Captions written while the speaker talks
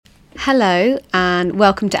Hello and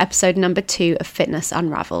welcome to episode number 2 of Fitness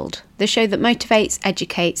Unravelled, the show that motivates,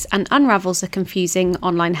 educates and unravels the confusing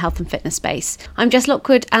online health and fitness space. I'm Jess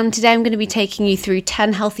Lockwood and today I'm going to be taking you through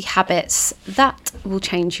 10 healthy habits that will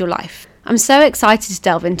change your life. I'm so excited to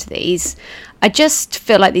delve into these. I just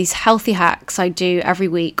feel like these healthy hacks I do every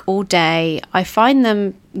week, all day, I find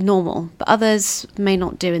them normal, but others may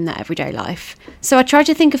not do in their everyday life. So I try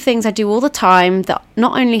to think of things I do all the time that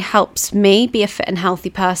not only helps me be a fit and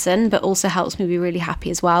healthy person, but also helps me be really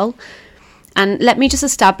happy as well. And let me just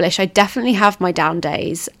establish, I definitely have my down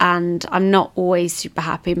days and I'm not always super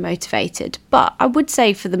happy and motivated, but I would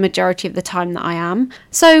say for the majority of the time that I am.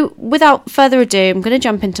 So without further ado, I'm going to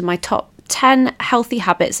jump into my top 10 healthy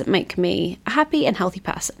habits that make me a happy and healthy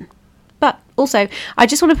person. But also, I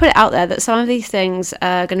just want to put it out there that some of these things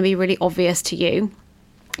are going to be really obvious to you,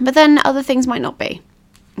 but then other things might not be.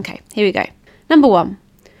 Okay, here we go. Number 1,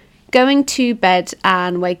 going to bed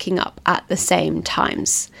and waking up at the same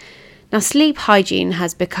times. Now, sleep hygiene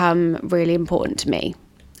has become really important to me.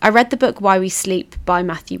 I read the book Why We Sleep by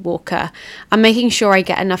Matthew Walker, and making sure I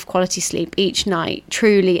get enough quality sleep each night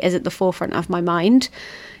truly is at the forefront of my mind.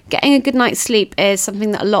 Getting a good night's sleep is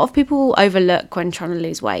something that a lot of people will overlook when trying to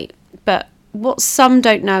lose weight. But what some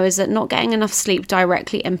don't know is that not getting enough sleep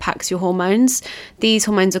directly impacts your hormones. These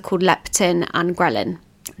hormones are called leptin and ghrelin.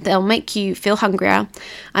 They'll make you feel hungrier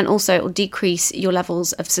and also it will decrease your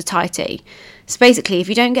levels of satiety. So basically, if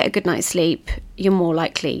you don't get a good night's sleep, you're more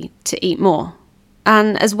likely to eat more.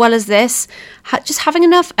 And as well as this, just having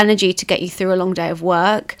enough energy to get you through a long day of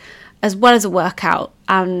work, as well as a workout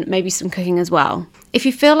and maybe some cooking as well. If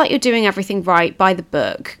you feel like you're doing everything right by the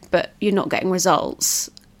book, but you're not getting results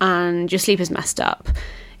and your sleep is messed up,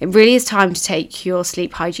 it really is time to take your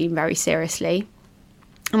sleep hygiene very seriously.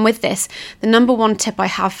 And with this, the number 1 tip I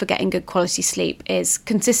have for getting good quality sleep is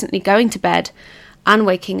consistently going to bed and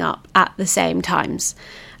waking up at the same times.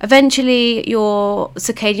 Eventually, your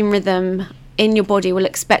circadian rhythm in your body will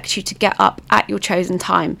expect you to get up at your chosen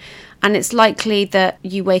time, and it's likely that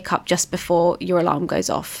you wake up just before your alarm goes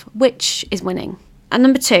off, which is winning. And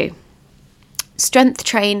number 2, strength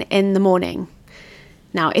train in the morning.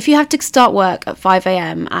 Now, if you have to start work at 5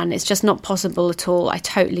 a.m. and it's just not possible at all, I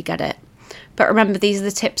totally get it. But remember, these are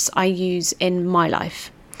the tips I use in my life.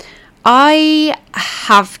 I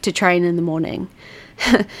have to train in the morning.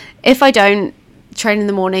 If I don't train in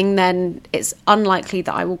the morning, then it's unlikely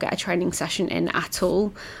that I will get a training session in at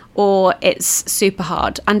all, or it's super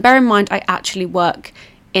hard. And bear in mind, I actually work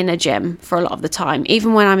in a gym for a lot of the time.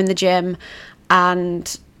 Even when I'm in the gym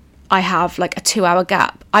and I have like a 2-hour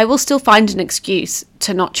gap, I will still find an excuse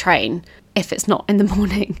to not train if it's not in the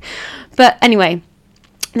morning. But anyway,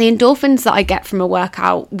 the endorphins that I get from a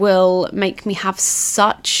workout will make me have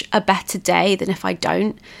such a better day than if I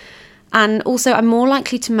don't. And also, I'm more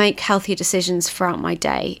likely to make healthier decisions throughout my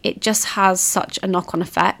day. It just has such a knock-on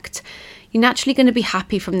effect. You're naturally going to be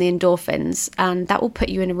happy from the endorphins, and that will put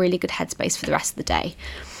you in a really good headspace for the rest of the day.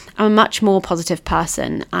 I'm a much more positive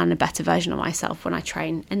person and a better version of myself when I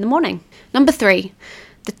train in the morning. Number 3,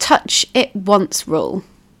 the touch it once rule.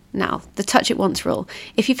 Now, the touch it once rule.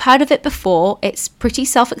 If you've heard of it before, it's pretty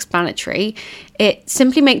self-explanatory. It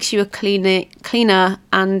simply makes you a cleaner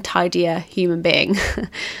and tidier human being.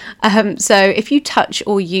 So if you touch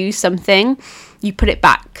or use something, you put it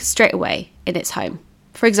back straight away in its home.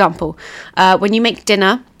 For example, when you make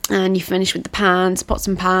dinner and you finish with the pots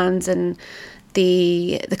and pans and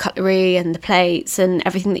the cutlery and the plates and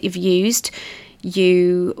everything that you've used,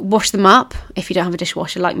 you wash them up. If you don't have a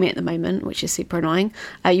dishwasher like me at the moment, which is super annoying,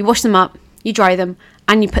 you wash them up, you dry them,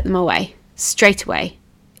 and you put them away straight away.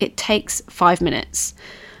 It takes 5 minutes.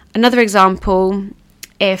 Another example,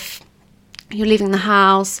 if you're leaving the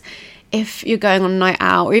house, if you're going on a night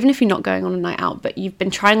out, or even if you're not going on a night out, but you've been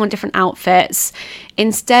trying on different outfits,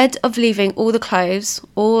 instead of leaving all the clothes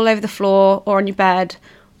all over the floor or on your bed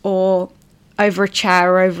or over a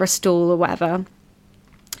chair or over a stool or whatever,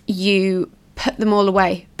 you put them all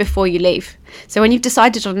away before you leave. So when you've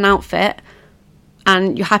decided on an outfit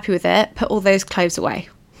and you're happy with it, put all those clothes away.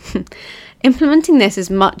 Implementing this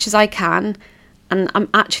as much as I can, and I'm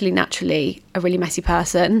actually naturally a really messy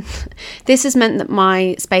person, this has meant that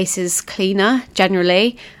my space is cleaner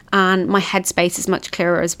generally and my headspace is much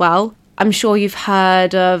clearer as well. I'm sure you've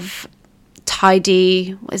heard of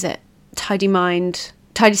tidy space,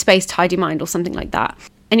 tidy mind or something like that.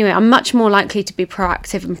 Anyway, I'm much more likely to be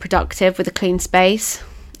proactive and productive with a clean space.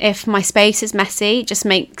 If my space is messy, it just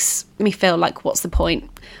makes me feel like, what's the point?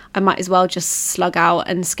 I might as well just slug out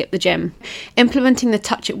and skip the gym. Implementing the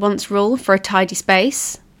touch it once rule for a tidy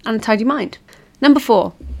space and a tidy mind. Number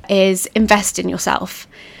 4 is invest in yourself.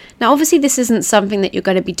 Now, obviously, this isn't something that you're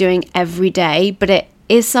going to be doing every day, but it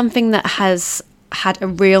is something that has had a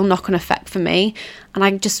real knock-on effect for me, and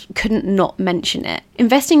I just couldn't not mention it.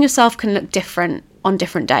 Investing in yourself can look different on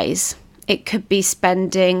different days. It could be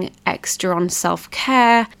spending extra on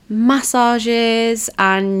self-care, massages,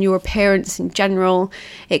 and your appearance in general.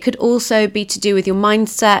 It could also be to do with your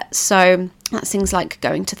mindset. So that's things like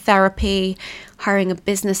going to therapy, hiring a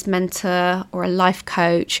business mentor or a life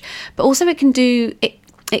coach. But also it can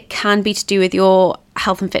be to do with your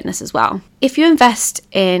health and fitness as well. If you invest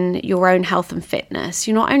in your own health and fitness,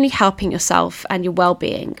 you're not only helping yourself and your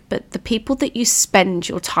well-being, but the people that you spend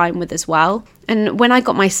your time with as well. And when I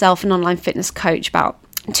got myself an online fitness coach about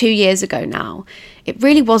 2 years ago now, it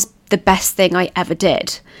really was the best thing I ever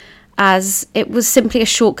did, as it was simply a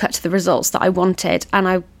shortcut to the results that I wanted, and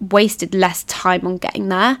I wasted less time on getting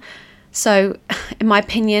there. So in my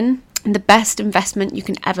opinion, the best investment you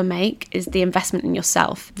can ever make is the investment in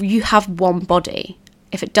yourself. You have one body.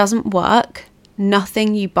 If it doesn't work,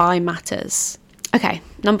 nothing you buy matters. Okay,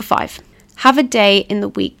 number 5. Have a day in the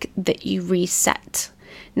week that you reset.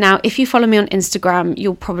 Now, if you follow me on Instagram,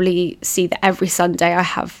 you'll probably see that every Sunday I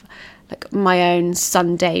have my own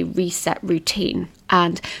Sunday reset routine.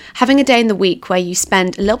 And having a day in the week where you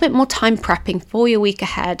spend a little bit more time prepping for your week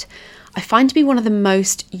ahead, I find to be one of the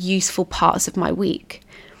most useful parts of my week.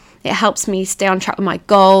 It helps me stay on track with my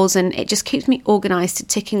goals, and it just keeps me organised to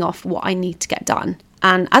ticking off what I need to get done.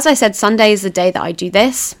 And as I said, Sunday is the day that I do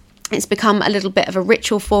this. It's become a little bit of a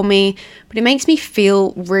ritual for me, but it makes me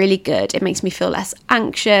feel really good. It makes me feel less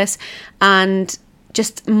anxious and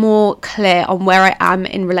just more clear on where I am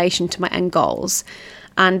in relation to my end goals.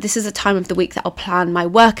 And this is a time of the week that I'll plan my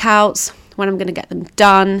workouts, when I'm going to get them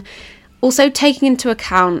done. Also taking into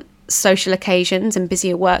account social occasions and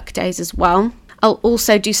busier work days as well. I'll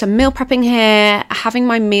also do some meal prepping here, having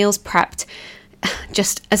my meals prepped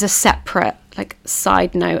just as a separate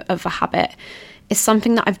side note of a habit is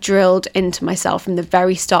something that I've drilled into myself from the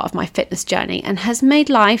very start of my fitness journey and has made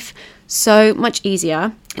life so much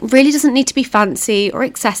easier. It really doesn't need to be fancy or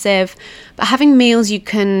excessive, but having meals you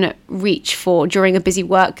can reach for during a busy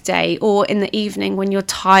work day or in the evening when you're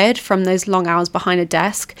tired from those long hours behind a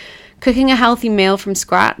desk, cooking a healthy meal from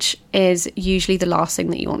scratch is usually the last thing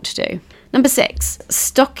that you want to do. Number 6,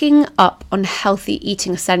 stocking up on healthy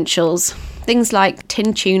eating essentials. Things like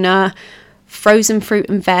tin tuna, frozen fruit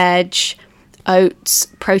and veg, oats,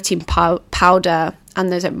 protein powder, and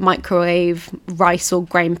those microwave rice or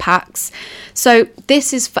grain packs. So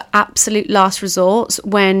this is for absolute last resorts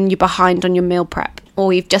when you're behind on your meal prep,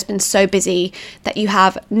 or you've just been so busy that you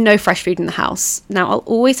have no fresh food in the house. Now, I'll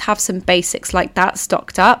always have some basics like that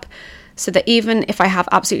stocked up, so that even if I have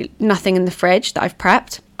absolutely nothing in the fridge that I've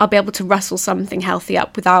prepped, I'll be able to rustle something healthy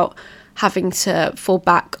up without having to fall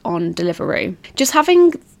back on Deliveroo. Just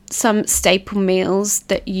having some staple meals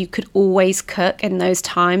that you could always cook in those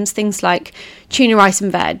times, things like tuna rice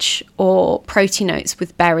and veg or protein oats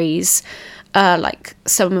with berries, like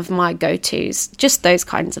some of my go-tos, just those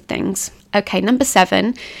kinds of things. Okay, number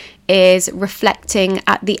 7 is reflecting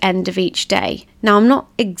at the end of each day. Now, I'm not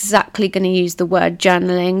exactly going to use the word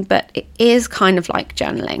journaling, but it is kind of like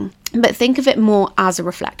journaling. But think of it more as a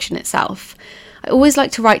reflection itself. I always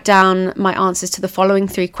like to write down my answers to the following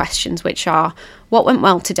 3 questions, which are: what went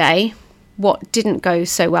well today? What didn't go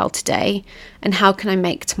so well today? And how can I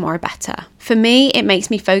make tomorrow better? For me, it makes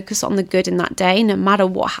me focus on the good in that day, no matter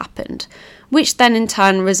what happened, which then in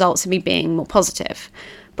turn results in me being more positive.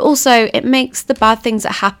 But also, it makes the bad things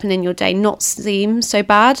that happen in your day not seem so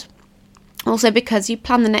bad. Also, because you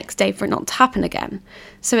plan the next day for it not to happen again.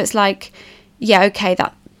 So it's like, yeah, okay,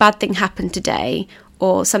 that bad thing happened today,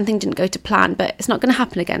 or something didn't go to plan, but it's not going to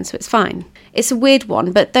happen again, so it's fine. It's a weird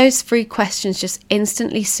one, but those 3 questions just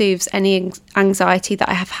instantly soothes any anxiety that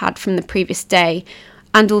I have had from the previous day,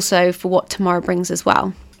 and also for what tomorrow brings as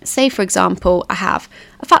well. Say, for example, I have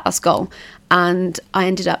a fat loss goal, and I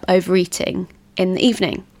ended up overeating in the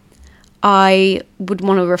evening. I would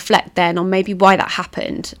want to reflect then on maybe why that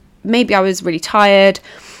happened. Maybe I was really tired,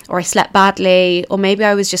 or I slept badly, or maybe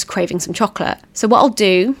I was just craving some chocolate. So what I'll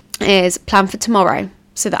do is plan for tomorrow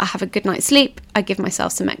so that I have a good night's sleep. I give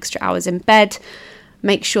myself some extra hours in bed,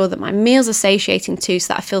 make sure that my meals are satiating too,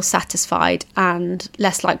 so that I feel satisfied and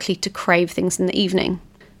less likely to crave things in the evening.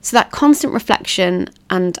 So that constant reflection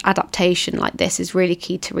and adaptation like this is really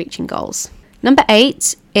key to reaching goals. Number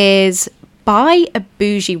 8 is buy a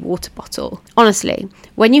bougie water bottle. Honestly,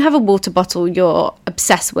 when you have a water bottle you're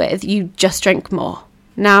obsessed with, you just drink more.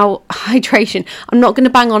 Now, hydration. I'm not going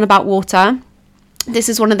to bang on about water. This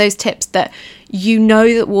is one of those tips that you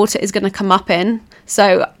know that water is going to come up in.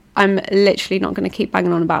 So I'm literally not going to keep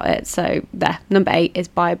banging on about it. So there, number 8 is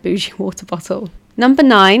buy a bougie water bottle. Number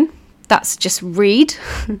 9, that's just read.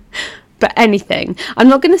 But anything. I'm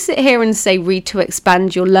not going to sit here and say read to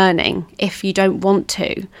expand your learning if you don't want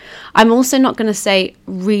to. I'm also not going to say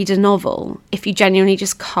read a novel if you genuinely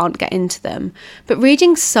just can't get into them. But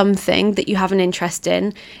reading something that you have an interest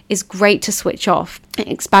in is great to switch off. It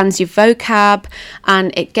expands your vocab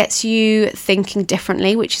and it gets you thinking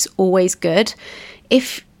differently, which is always good.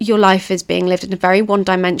 If your life is being lived in a very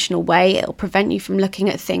one-dimensional way, it'll prevent you from looking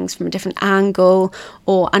at things from a different angle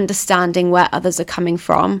or understanding where others are coming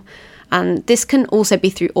from. And this can also be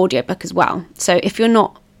through audiobook as well. So if you're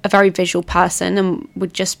not a very visual person and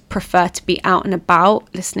would just prefer to be out and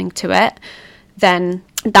about listening to it, then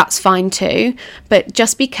that's fine too. But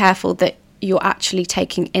just be careful that you're actually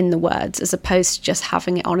taking in the words as opposed to just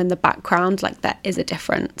having it on in the background. Like, there is a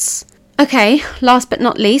difference. Okay, last but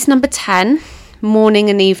not least, number 10, morning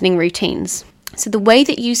and evening routines. So the way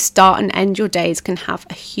that you start and end your days can have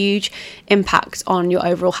a huge impact on your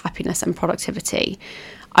overall happiness and productivity.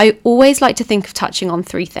 I always like to think of touching on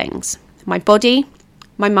 3 things: my body,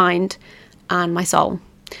 my mind, and my soul.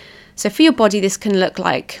 So for your body, this can look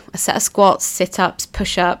like a set of squats, sit-ups,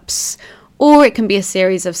 push-ups, or it can be a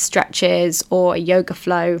series of stretches or a yoga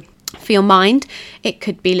flow. For your mind, it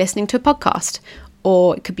could be listening to a podcast,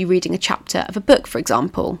 or it could be reading a chapter of a book, for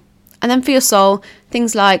example. And then for your soul,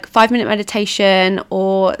 things like 5-minute meditation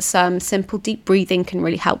or some simple deep breathing can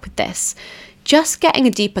really help with this. Just getting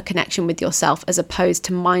a deeper connection with yourself as opposed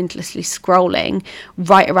to mindlessly scrolling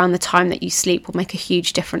right around the time that you sleep will make a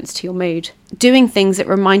huge difference to your mood. Doing things that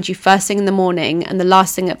remind you first thing in the morning and the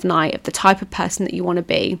last thing at night of the type of person that you want to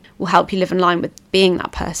be will help you live in line with being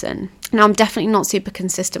that person. Now, I'm definitely not super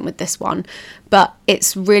consistent with this one, but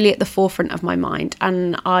it's really at the forefront of my mind,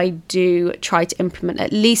 and I do try to implement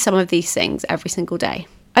at least some of these things every single day.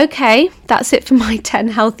 Okay, that's it for my 10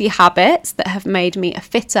 healthy habits that have made me a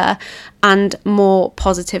fitter and more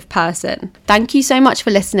positive person. Thank you so much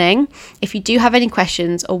for listening. If you do have any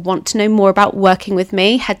questions or want to know more about working with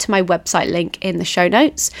me, head to my website link in the show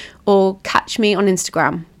notes or catch me on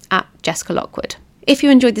Instagram at Jessica Lockwood. If you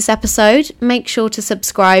enjoyed this episode, make sure to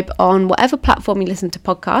subscribe on whatever platform you listen to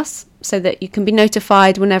podcasts so that you can be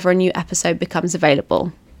notified whenever a new episode becomes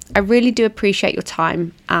available. I really do appreciate your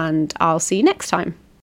time, and I'll see you next time.